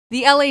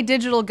The LA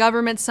Digital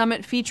Government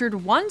Summit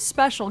featured one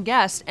special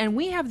guest, and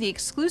we have the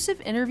exclusive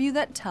interview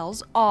that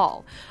tells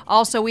all.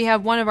 Also, we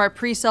have one of our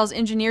pre-sales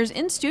engineers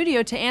in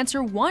studio to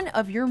answer one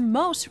of your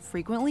most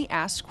frequently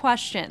asked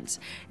questions.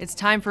 It's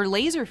time for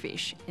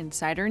Laserfiche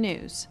Insider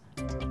News.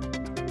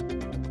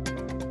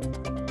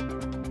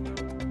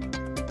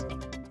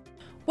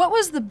 What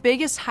was the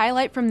biggest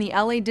highlight from the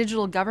LA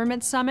Digital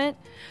Government Summit?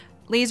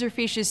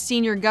 Laserfiche's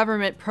Senior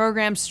Government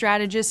Program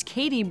Strategist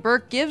Katie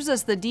Burke gives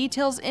us the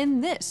details in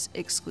this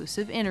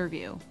exclusive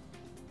interview.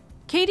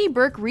 Katie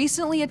Burke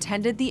recently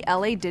attended the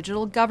LA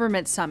Digital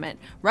Government Summit,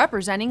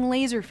 representing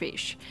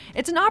Laserfiche.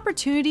 It's an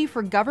opportunity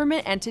for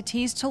government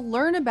entities to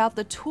learn about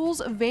the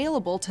tools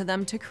available to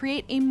them to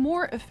create a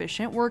more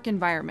efficient work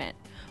environment,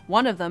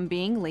 one of them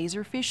being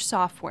Laserfiche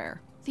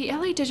software. The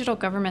LA Digital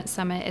Government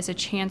Summit is a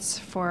chance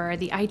for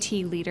the IT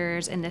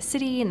leaders in the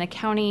city and the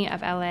county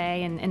of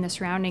LA and in the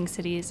surrounding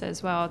cities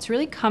as well to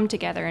really come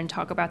together and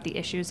talk about the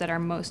issues that are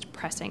most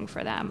pressing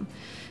for them.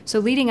 So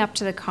leading up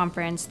to the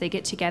conference, they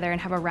get together and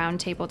have a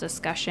roundtable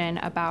discussion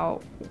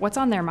about what's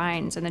on their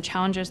minds and the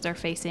challenges they're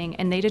facing,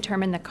 and they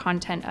determine the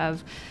content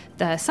of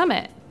the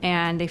summit,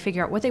 and they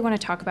figure out what they want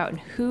to talk about and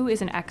who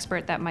is an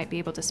expert that might be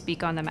able to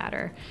speak on the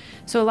matter.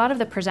 So a lot of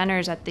the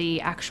presenters at the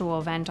actual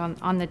event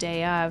on the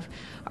day of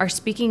are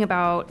speaking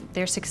about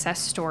their success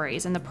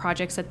stories and the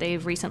projects that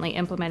they've recently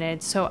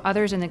implemented so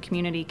others in the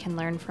community can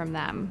learn from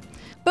them.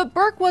 But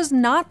Burke was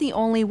not the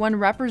only one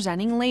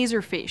representing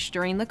Laserfiche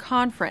during the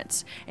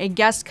conference. A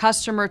guest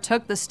customer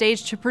took the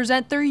stage to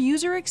present their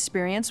user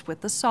experience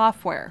with the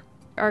software.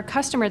 Our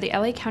customer, the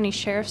LA County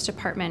Sheriff's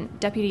Department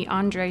Deputy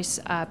Andres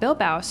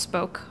Bilbao,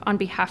 spoke on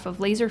behalf of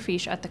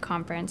Laserfiche at the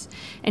conference,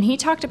 and he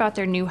talked about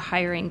their new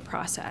hiring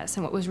process.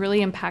 And what was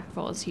really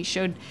impactful is he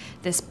showed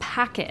this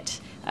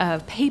packet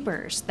of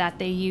papers that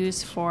they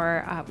use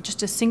for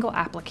just a single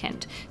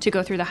applicant to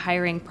go through the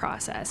hiring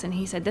process. And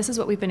he said, this is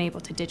what we've been able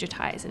to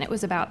digitize, and it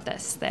was about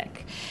this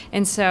thick.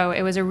 And so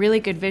it was a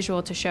really good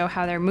visual to show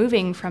how they're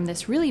moving from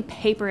this really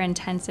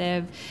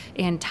paper-intensive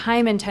and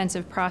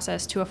time-intensive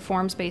process to a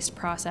forms-based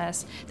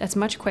process that's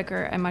much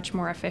quicker and much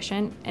more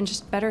efficient, and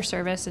just better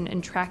service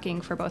and tracking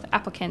for both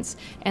applicants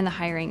and the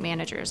hiring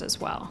managers as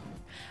well.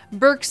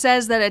 Burke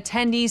says that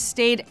attendees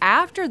stayed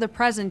after the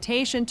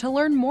presentation to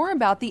learn more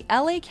about the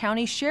LA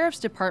County Sheriff's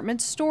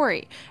Department's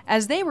story,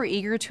 as they were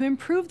eager to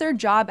improve their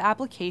job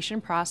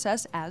application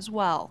process as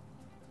well.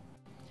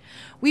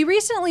 We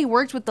recently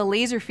worked with the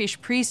Laserfiche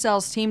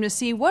pre-sales team to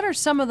see what are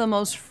some of the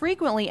most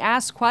frequently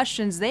asked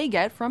questions they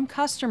get from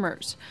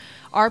customers.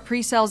 Our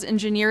pre-sales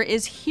engineer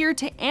is here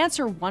to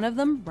answer one of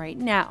them right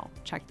now.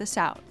 Check this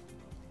out.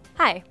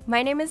 Hi,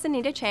 my name is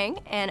Anita Chiang,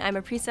 and I'm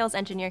a pre-sales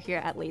engineer here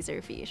at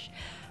Laserfiche.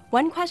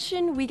 One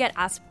question we get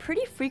asked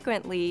pretty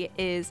frequently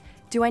is,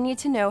 do I need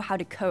to know how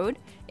to code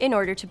in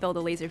order to build a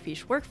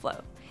Laserfiche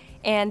workflow?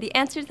 And the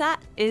answer to that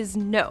is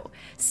no.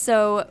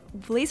 So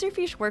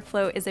Laserfiche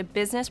Workflow is a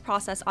business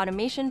process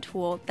automation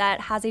tool that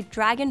has a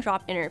drag and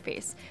drop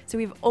interface. So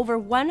we have over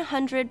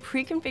 100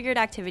 pre-configured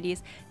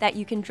activities that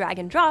you can drag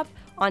and drop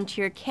onto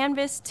your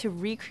canvas to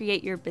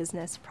recreate your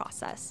business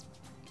process.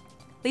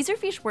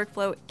 Laserfiche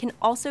Workflow can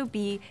also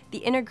be the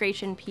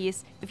integration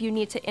piece if you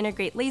need to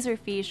integrate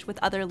Laserfiche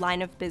with other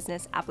line of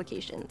business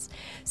applications.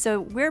 So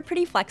we're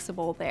pretty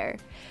flexible there.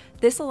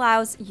 This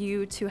allows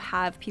you to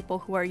have people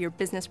who are your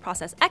business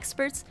process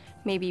experts,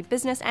 maybe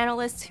business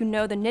analysts who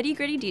know the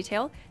nitty-gritty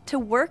detail, to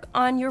work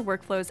on your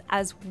workflows,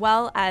 as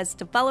well as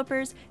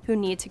developers who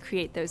need to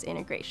create those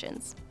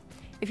integrations.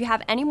 If you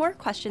have any more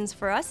questions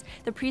for us,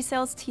 the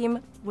pre-sales team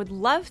would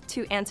love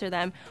to answer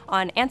them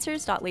on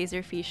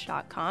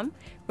answers.laserfiche.com,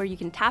 where you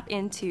can tap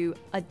into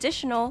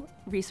additional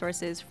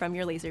resources from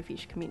your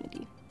Laserfiche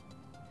community.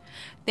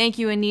 Thank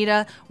you,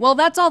 Anita. Well,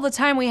 that's all the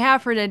time we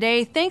have for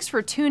today. Thanks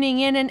for tuning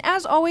in, and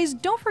as always,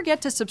 don't forget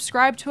to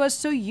subscribe to us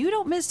so you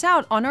don't miss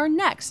out on our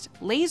next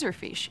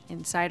Laserfiche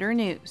Insider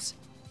News.